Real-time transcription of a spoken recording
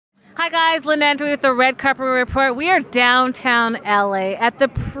Hi guys, Linda Antwi with the Red Carpet Report. We are downtown LA at the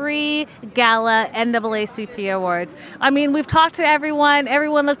Pre-Gala NAACP Awards. I mean, we've talked to everyone.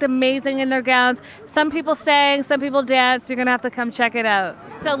 Everyone looked amazing in their gowns. Some people sang, some people danced. You're gonna have to come check it out.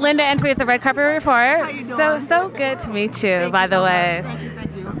 So Linda Antwi with the Red Carpet Report. How you doing? So good to meet you, by the way.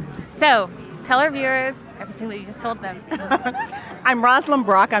 Thank you. So tell our viewers everything that you just told them. I'm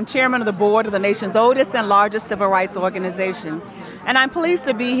Rosalyn. I'm chairman of the board of the nation's oldest and largest civil rights organization. And I'm pleased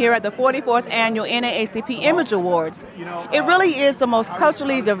to be here at the 44th Annual NAACP Image Awards. It really is the most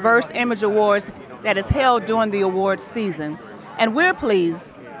culturally diverse Image Awards that is held during the awards season. And we're pleased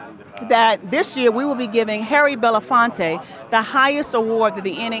that this year we will be giving Harry Belafonte the highest award that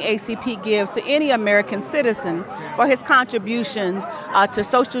the NAACP gives to any American citizen for his contributions to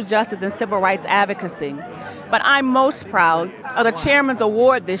social justice and civil rights advocacy. But I'm most proud of the Chairman's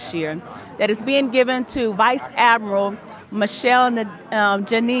Award this year that is being given to Vice Admiral Michelle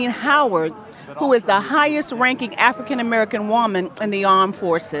Janine Howard, who is the highest ranking African American woman in the armed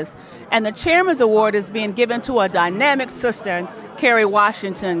forces. And the Chairman's Award is being given to a dynamic sister, Kerry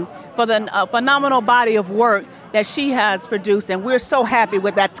Washington, for the phenomenal body of work that she has produced. And we're so happy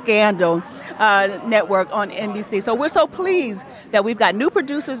with that Scandal network on NBC. So we're so pleased that we've got new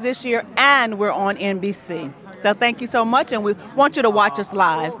producers this year and we're on NBC. So thank you so much, and we want you to watch us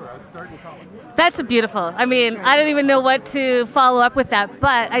live. That's beautiful. I mean, I don't even know what to follow up with that,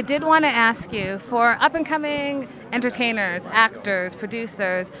 but I did want to ask you, for up-and-coming entertainers, actors,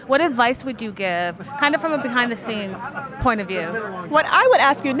 producers, what advice would you give, kind of from a behind-the-scenes point of view? What I would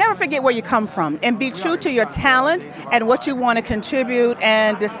ask you, never forget where you come from, and be true to your talent and what you want to contribute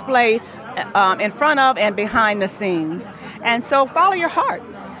and display in front of and behind the scenes. And so follow your heart.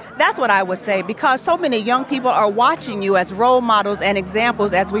 That's what I would say, because so many young people are watching you as role models and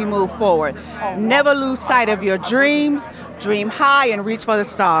examples as we move forward. Never lose sight of your dreams, dream high, and reach for the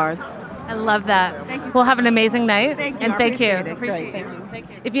stars. I love that. We'll have an amazing night. Thank you. And thank you. Appreciate it. Thank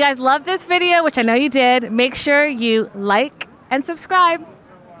you. If you guys love this video, which I know you did, make sure you like and subscribe.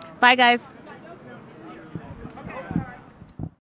 Bye, guys.